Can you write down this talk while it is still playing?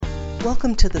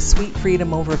Welcome to the Sweet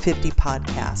Freedom Over 50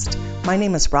 podcast. My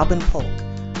name is Robin Polk.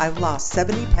 I've lost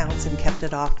 70 pounds and kept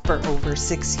it off for over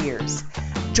 6 years.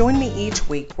 Join me each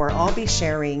week where I'll be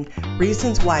sharing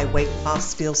reasons why weight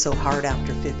loss feels so hard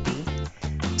after 50,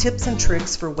 tips and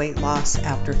tricks for weight loss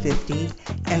after 50,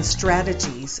 and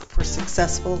strategies for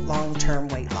successful long-term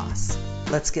weight loss.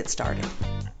 Let's get started.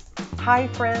 Hi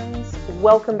friends,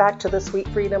 welcome back to the Sweet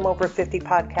Freedom Over 50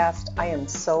 podcast. I am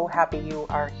so happy you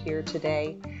are here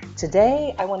today.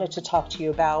 Today I wanted to talk to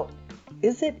you about,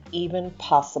 is it even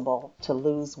possible to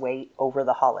lose weight over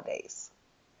the holidays?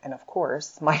 And of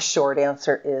course, my short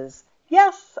answer is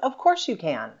yes, of course you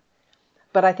can.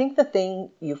 But I think the thing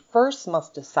you first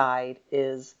must decide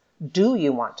is, do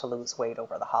you want to lose weight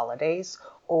over the holidays,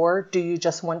 or do you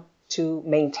just want to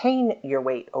maintain your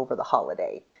weight over the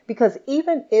holiday? Because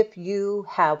even if you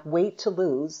have weight to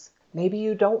lose, maybe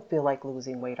you don't feel like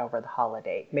losing weight over the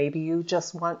holiday. Maybe you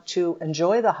just want to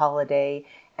enjoy the holiday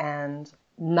and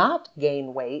not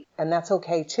gain weight, and that's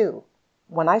okay too.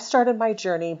 When I started my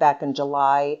journey back in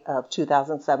July of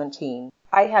 2017,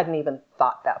 I hadn't even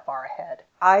thought that far ahead.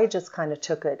 I just kind of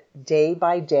took it day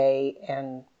by day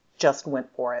and just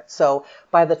went for it. So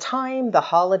by the time the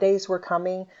holidays were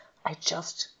coming, I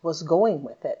just was going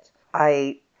with it.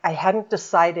 I hadn't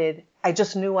decided, I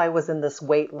just knew I was in this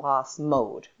weight loss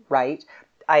mode, right?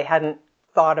 I hadn't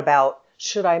thought about,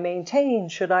 should I maintain,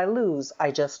 should I lose?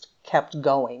 I just kept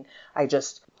going. I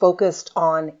just focused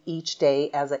on each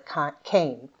day as it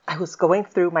came. I was going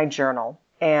through my journal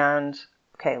and,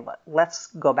 okay, let's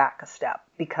go back a step,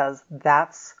 because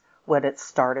that's what it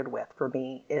started with for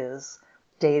me, is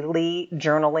daily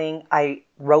journaling. I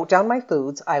wrote down my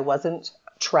foods. I wasn't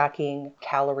tracking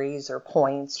calories or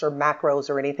points or macros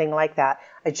or anything like that.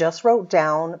 I just wrote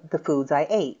down the foods I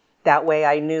ate. That way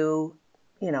I knew,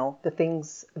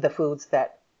 the foods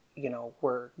that,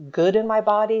 were good in my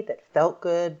body, that I felt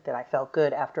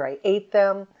good after I ate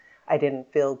them. I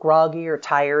didn't feel groggy or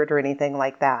tired or anything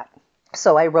like that.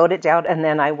 So I wrote it down, and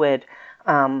then I would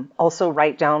also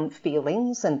write down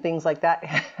feelings and things like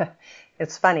that.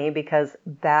 It's funny because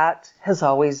that has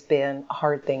always been a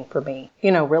hard thing for me.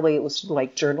 Really it was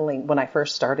like journaling when I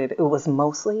first started. It was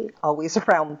mostly always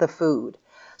around the food.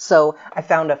 So I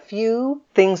found a few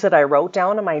things that I wrote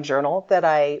down in my journal that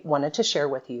I wanted to share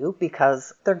with you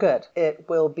because they're good. It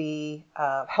will be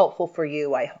helpful for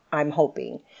you, I'm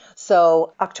hoping.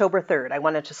 So October 3rd, I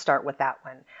wanted to start with that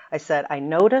one. I said, I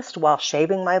noticed while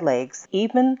shaving my legs,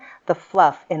 even the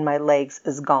fluff in my legs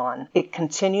is gone. It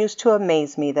continues to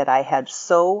amaze me that I had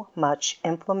so much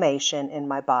inflammation in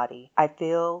my body. I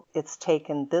feel it's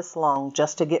taken this long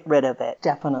just to get rid of it.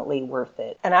 Definitely worth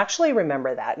it. And I actually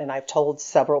remember that, and I've told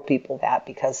several people that,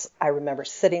 because I remember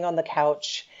sitting on the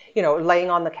couch, laying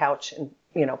on the couch and,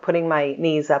 putting my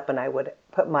knees up, and I would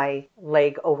put my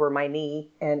leg over my knee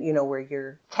and, where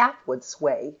your calf would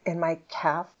sway, and my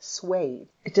calf swayed.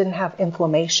 It didn't have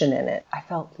inflammation in it. I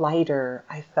felt lighter.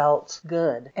 I felt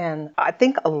good. And I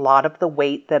think a lot of the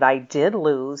weight that I did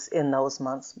lose in those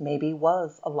months maybe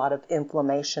was a lot of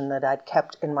inflammation that I'd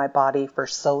kept in my body for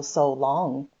so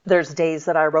long. There's days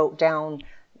that I wrote down,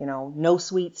 no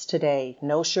sweets today,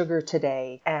 no sugar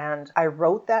today. And I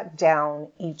wrote that down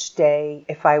each day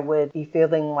if I would be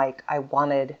feeling like I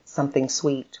wanted something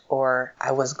sweet or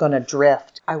I was going to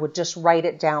drift. I would just write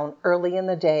it down early in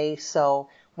the day. So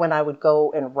when I would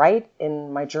go and write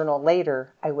in my journal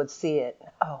later, I would see it.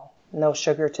 Oh, no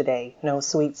sugar today, no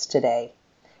sweets today.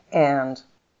 And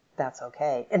that's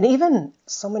okay. And even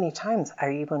so many times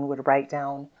I even would write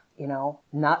down,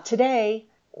 not today,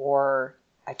 or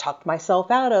I talked myself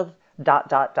out of ...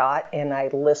 and I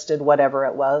listed whatever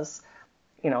it was.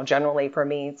 Generally for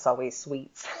me, it's always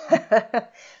sweets.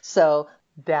 So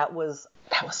that was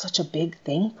such a big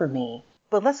thing for me.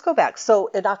 But let's go back. So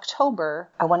in October,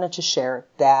 I wanted to share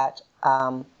that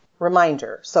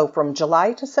reminder. So from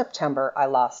July to September, I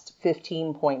lost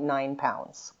 15.9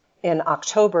 pounds. In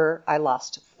October, I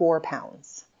lost 4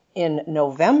 pounds. In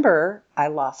November, I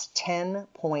lost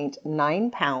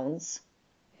 10.9 pounds.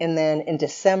 And then in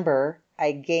December,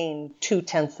 I gained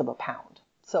 0.2 pounds.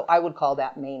 So I would call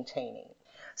that maintaining.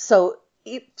 So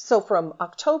from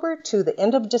October to the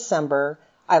end of December,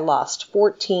 I lost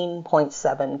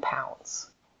 14.7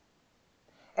 pounds.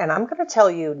 And I'm going to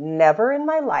tell you, never in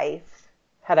my life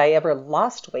had I ever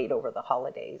lost weight over the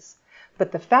holidays.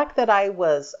 But the fact that I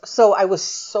was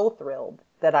so thrilled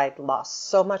that I'd lost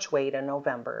so much weight in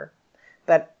November.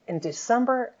 But in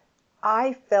December,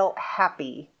 I felt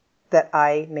happy that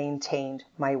I maintained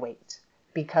my weight,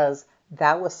 because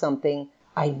that was something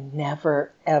I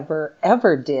never, ever,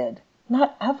 ever did.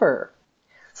 Not ever.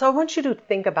 So I want you to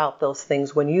think about those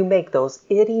things when you make those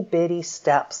itty bitty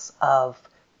steps of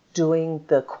doing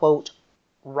the quote,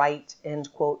 right,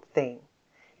 end quote thing.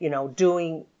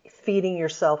 Feeding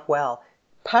yourself well.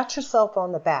 Pat yourself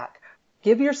on the back.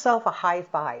 Give yourself a high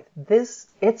five.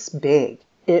 It's big.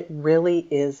 It really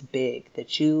is big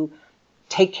that you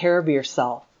take care of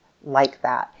yourself like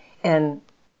that and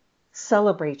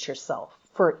celebrate yourself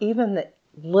for even the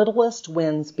littlest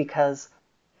wins, because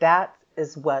that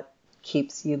is what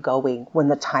keeps you going when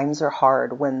the times are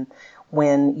hard, when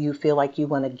you feel like you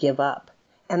want to give up.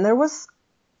 And there was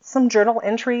some journal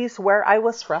entries where I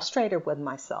was frustrated with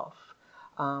myself.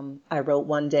 I wrote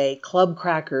one day, club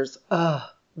crackers,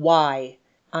 why?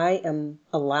 I am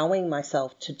allowing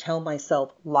myself to tell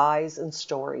myself lies and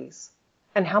stories.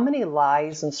 And how many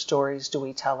lies and stories do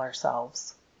we tell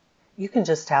ourselves? You can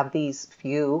just have these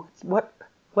few. What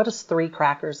is 3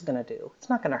 crackers going to do? It's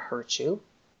not going to hurt you.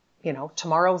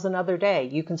 Tomorrow's another day.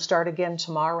 You can start again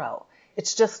tomorrow.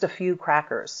 It's just a few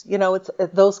crackers. It's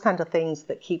those kind of things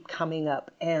that keep coming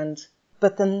up.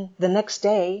 But then the next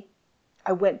day,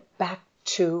 I went back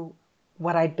to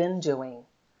what I'd been doing.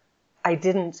 I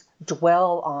didn't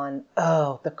dwell on,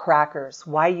 the crackers,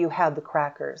 why you had the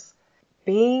crackers.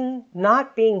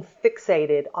 Not being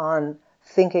fixated on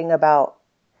thinking about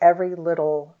every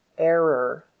little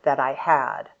error that I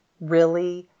had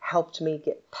really helped me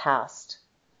get past,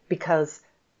 because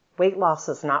weight loss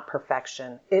is not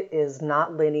perfection. It is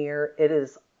not linear. It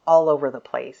is all over the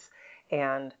place.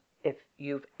 And if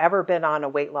you've ever been on a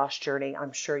weight loss journey,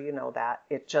 I'm sure you know that.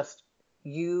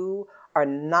 You are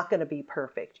not going to be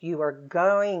perfect. You are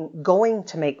going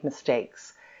to make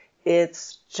mistakes.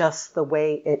 It's just the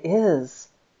way it is.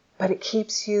 But it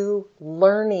keeps you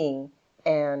learning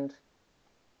and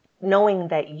knowing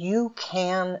that you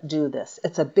can do this.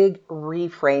 It's a big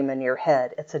reframe in your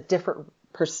head. It's a different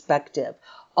perspective.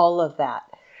 All of that.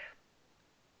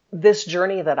 This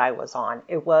journey that I was on,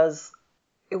 it was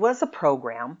a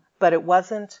program, but it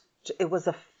was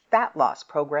a fat loss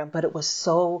program, but I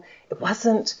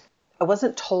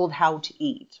wasn't told how to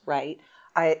eat, right?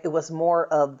 It was more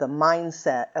of the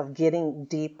mindset of getting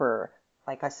deeper.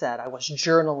 Like I said, I was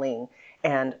journaling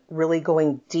and really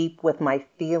going deep with my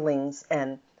feelings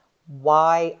and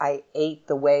why I ate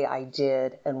the way I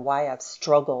did and why I've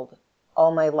struggled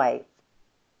all my life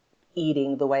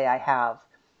eating the way I have.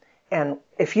 And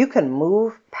if you can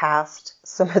move past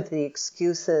some of the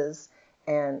excuses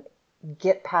and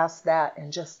get past that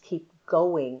and just keep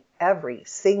going every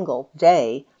single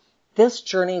day, this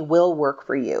journey will work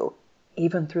for you,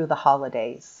 even through the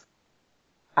holidays.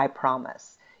 I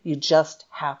promise. You just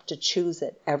have to choose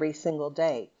it every single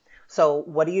day. So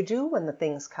what do you do when the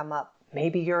things come up?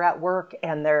 Maybe you're at work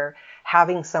and they're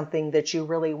having something that you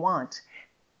really want.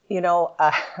 Well,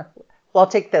 I'll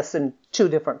take this in 2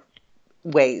 different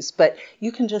ways, but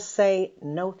you can just say,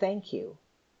 no, thank you.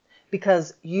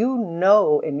 Because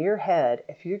in your head,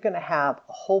 if you're going to have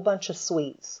a whole bunch of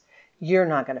sweets, you're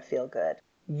not going to feel good.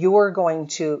 You're going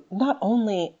to, not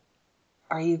only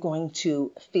are you going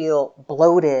to feel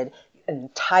bloated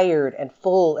and tired and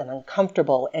full and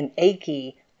uncomfortable and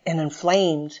achy and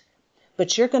inflamed,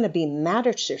 but you're going to be mad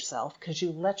at yourself because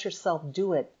you let yourself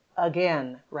do it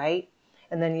again, right?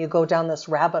 And then you go down this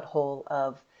rabbit hole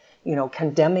of,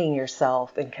 condemning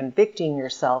yourself and convicting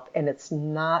yourself, and that's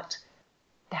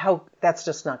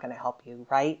just not going to help you,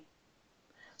 right?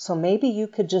 So maybe you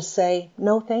could just say,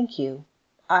 no, thank you.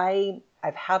 I've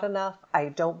had enough. I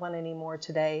don't want any more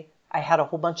today. I had a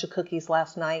whole bunch of cookies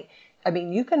last night. I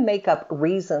mean, you can make up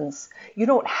reasons. You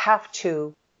don't have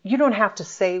to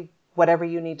say whatever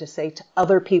you need to say to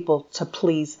other people to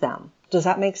please them. Does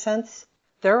that make sense?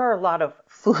 There are a lot of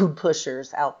food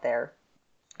pushers out there,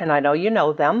 and I know you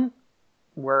know them.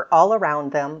 We're all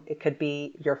around them. It could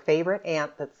be your favorite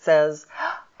aunt that says,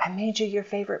 I made you your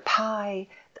favorite pie.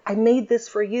 I made this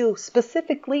for you,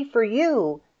 specifically for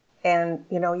you. And,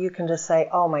 you can just say,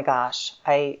 oh my gosh,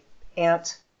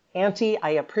 Auntie, I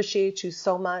appreciate you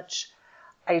so much.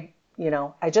 I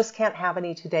just can't have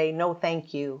any today. No,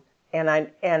 thank you. And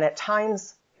at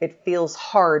times it feels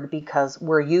hard because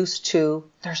we're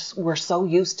so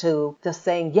used to just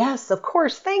saying, yes, of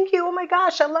course, thank you. Oh my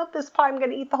gosh, I love this pie. I'm going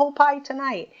to eat the whole pie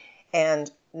tonight. And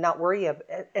not worry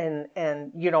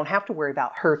and you don't have to worry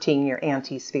about hurting your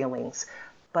auntie's feelings.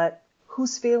 But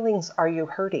whose feelings are you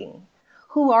hurting?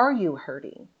 Who are you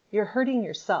hurting? You're hurting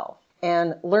yourself.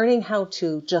 And learning how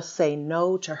to just say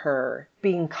no to her,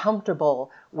 being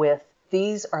comfortable with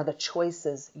these are the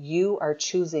choices you are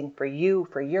choosing for you,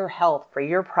 for your health, for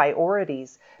your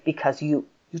priorities, because you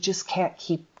just can't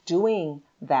keep doing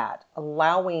that,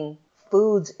 allowing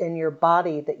foods in your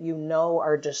body that you know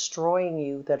are destroying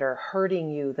you, that are hurting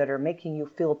you, that are making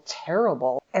you feel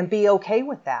terrible, and be okay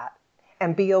with that.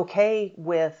 And be okay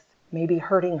with maybe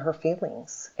hurting her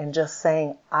feelings and just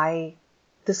saying,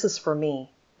 this is for me.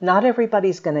 Not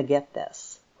everybody's going to get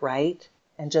this, right?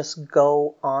 And just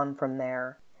go on from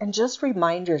there. And just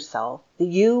remind yourself that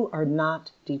you are not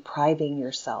depriving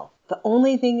yourself. The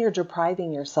only thing you're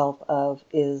depriving yourself of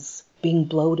is being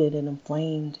bloated and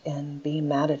inflamed and being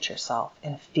mad at yourself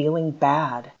and feeling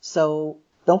bad. So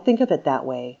don't think of it that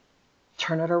way.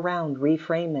 Turn it around,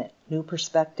 reframe it, new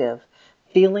perspective.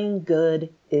 Feeling good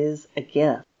is a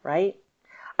gift, right?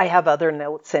 I have other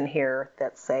notes in here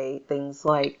that say things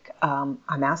like, I'm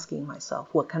asking myself,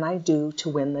 what can I do to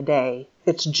win the day?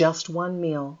 It's just one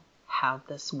meal. Have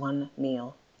this one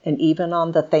meal. And even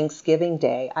on the Thanksgiving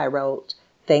day, I wrote,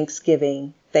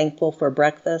 Thanksgiving, thankful for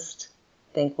breakfast,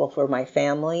 thankful for my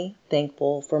family,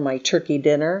 thankful for my turkey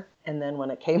dinner. And then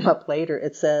when it came up later,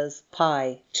 it says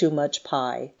pie, too much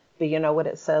pie. But you know what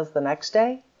it says the next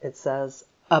day? It says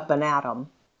up and at 'em.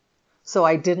 So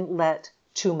I didn't let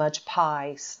too much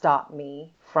pie stop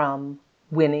me from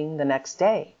winning the next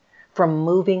day, from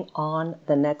moving on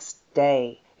the next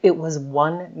day. It was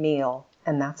one meal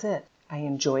and that's it. I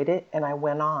enjoyed it and I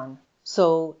went on.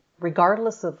 So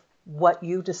regardless of what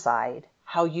you decide,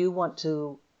 how you want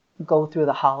to go through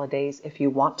the holidays, if you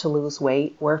want to lose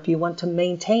weight or if you want to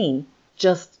maintain,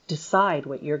 just decide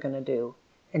what you're going to do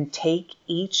and take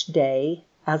each day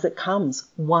as it comes,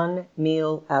 one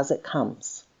meal as it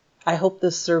comes. I hope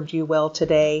this served you well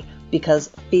today because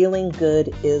feeling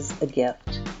good is a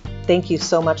gift. Thank you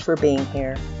so much for being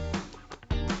here.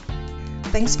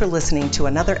 Thanks for listening to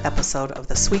another episode of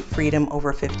the Sweet Freedom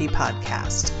Over 50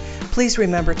 podcast. Please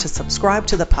remember to subscribe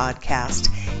to the podcast,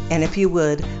 and if you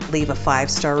would, leave a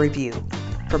 5-star review.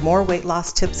 For more weight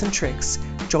loss tips and tricks,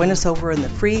 join us over in the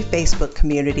free Facebook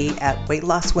community at Weight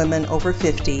Loss Women Over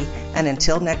 50. And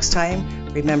until next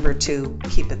time, remember to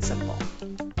keep it simple.